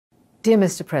Dear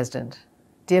Mr. President,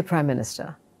 dear Prime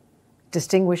Minister,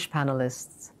 distinguished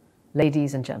panelists,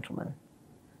 ladies and gentlemen,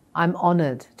 I'm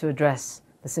honored to address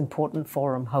this important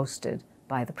forum hosted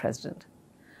by the President.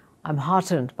 I'm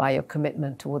heartened by your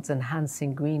commitment towards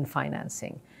enhancing green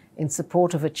financing in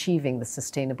support of achieving the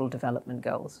Sustainable Development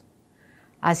Goals.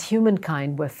 As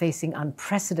humankind, we're facing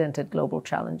unprecedented global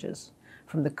challenges,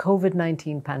 from the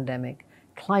COVID-19 pandemic,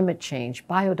 climate change,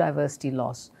 biodiversity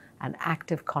loss, and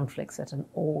active conflicts at an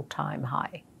all-time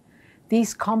high.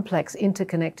 These complex,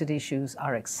 interconnected issues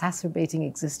are exacerbating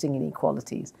existing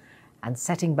inequalities and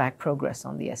setting back progress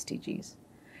on the SDGs.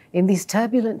 In these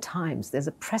turbulent times, there's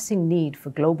a pressing need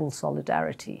for global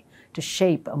solidarity to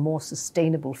shape a more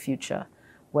sustainable future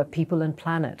where people and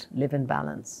planet live in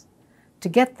balance. To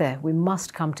get there, we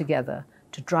must come together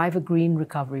to drive a green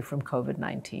recovery from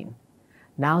COVID-19.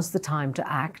 Now's the time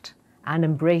to act and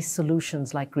embrace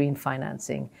solutions like green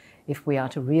financing if we are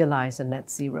to realize a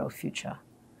net zero future.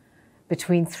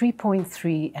 Between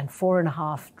 $3.3 and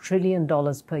 $4.5 trillion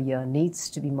per year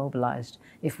needs to be mobilized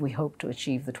if we hope to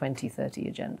achieve the 2030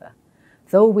 agenda.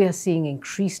 Though we are seeing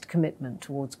increased commitment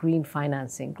towards green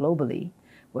financing globally,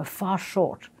 we're far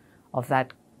short of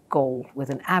that goal with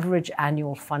an average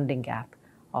annual funding gap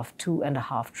of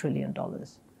 $2.5 trillion.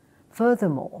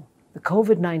 Furthermore, the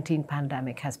COVID-19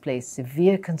 pandemic has placed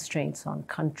severe constraints on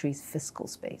countries' fiscal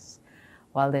space,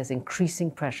 while there's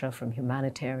increasing pressure from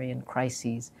humanitarian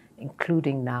crises,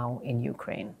 including now in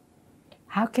Ukraine.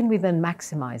 How can we then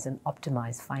maximize and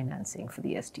optimize financing for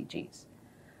the SDGs?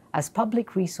 As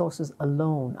public resources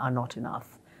alone are not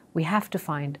enough, we have to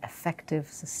find effective,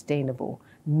 sustainable,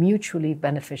 mutually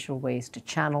beneficial ways to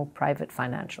channel private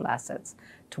financial assets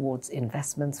towards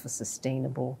investments for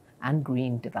sustainable and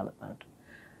green development.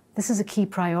 This is a key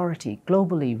priority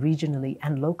globally, regionally,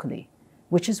 and locally,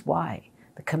 which is why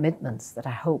the commitments that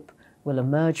I hope will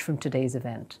emerge from today's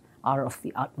event are of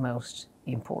the utmost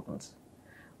importance.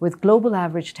 With global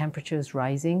average temperatures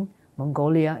rising,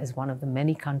 Mongolia is one of the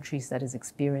many countries that is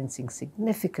experiencing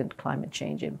significant climate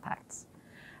change impacts.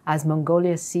 As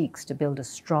Mongolia seeks to build a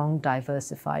strong,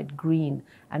 diversified, green,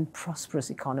 and prosperous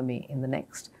economy in the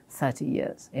next 30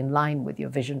 years, in line with your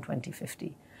Vision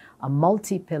 2050, a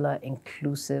multi-pillar,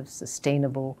 inclusive,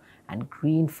 sustainable, and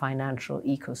green financial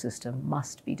ecosystem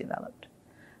must be developed.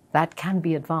 That can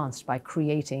be advanced by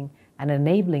creating an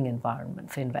enabling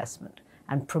environment for investment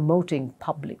and promoting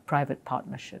public-private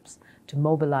partnerships to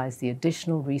mobilize the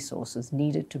additional resources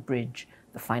needed to bridge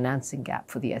the financing gap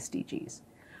for the SDGs.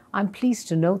 I'm pleased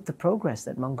to note the progress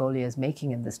that Mongolia is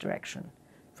making in this direction.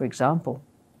 For example,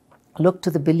 look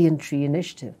to the Billion Tree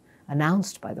Initiative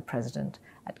announced by the President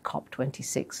at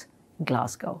COP26 in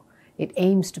Glasgow. It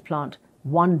aims to plant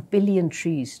 1 billion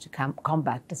trees to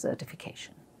combat desertification.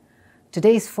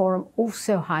 Today's forum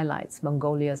also highlights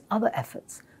Mongolia's other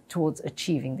efforts towards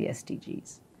achieving the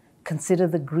SDGs. Consider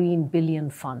the Green Billion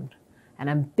Fund, an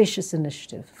ambitious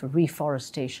initiative for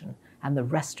reforestation and the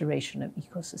restoration of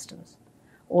ecosystems.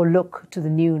 Or look to the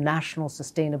new National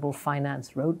Sustainable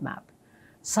Finance Roadmap.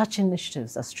 Such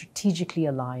initiatives are strategically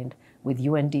aligned with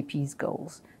UNDP's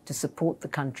goals to support the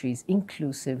country's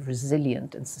inclusive,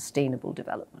 resilient, and sustainable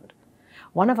development.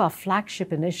 One of our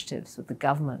flagship initiatives with the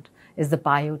government is the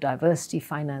Biodiversity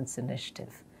Finance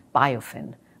Initiative,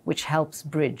 BioFin, which helps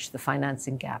bridge the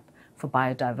financing gap for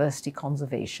biodiversity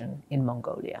conservation in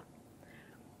Mongolia.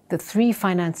 The 3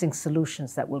 financing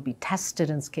solutions that will be tested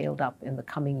and scaled up in the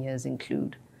coming years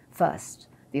include, first,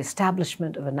 the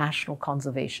establishment of a National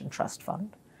Conservation Trust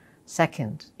Fund.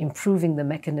 Second, improving the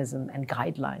mechanism and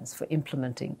guidelines for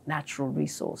implementing natural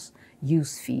resource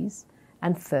use fees.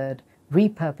 And third,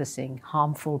 repurposing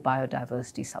harmful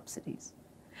biodiversity subsidies.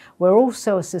 We're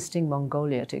also assisting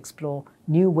Mongolia to explore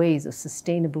new ways of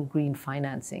sustainable green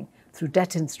financing through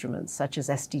debt instruments such as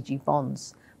SDG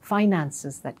bonds,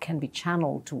 finances that can be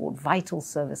channeled toward vital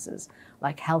services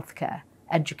like healthcare,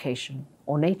 education,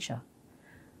 or nature.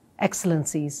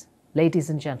 Excellencies, ladies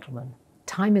and gentlemen,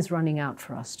 time is running out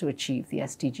for us to achieve the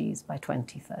SDGs by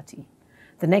 2030.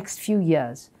 The next few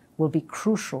years will be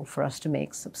crucial for us to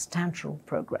make substantial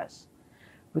progress.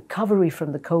 Recovery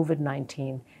from the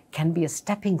COVID-19 can be a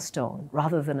stepping stone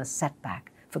rather than a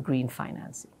setback for green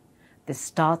financing. This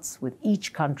starts with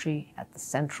each country at the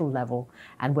central level,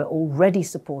 and we're already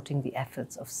supporting the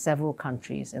efforts of several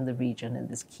countries in the region in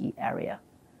this key area.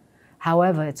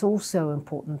 However, it's also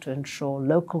important to ensure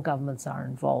local governments are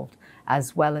involved,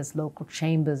 as well as local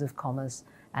chambers of commerce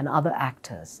and other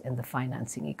actors in the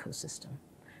financing ecosystem,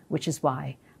 which is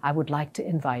why I would like to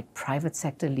invite private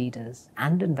sector leaders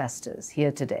and investors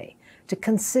here today to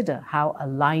consider how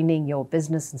aligning your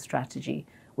business and strategy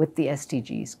with the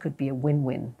SDGs could be a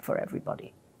win-win for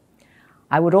everybody.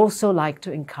 I would also like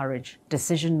to encourage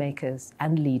decision makers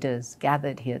and leaders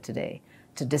gathered here today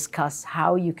to discuss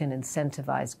how you can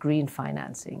incentivize green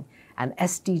financing and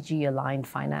SDG-aligned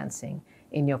financing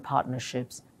in your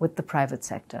partnerships with the private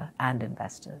sector and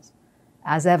investors.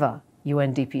 As ever,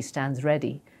 UNDP stands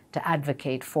ready to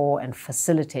advocate for and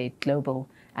facilitate global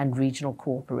and regional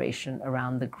cooperation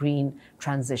around the green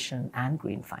transition and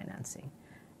green financing.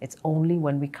 It's only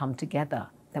when we come together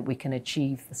that we can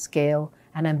achieve the scale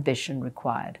and ambition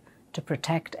required to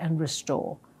protect and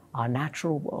restore our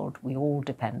natural world we all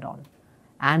depend on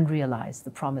and realize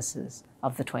the promises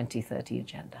of the 2030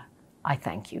 Agenda. I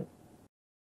thank you.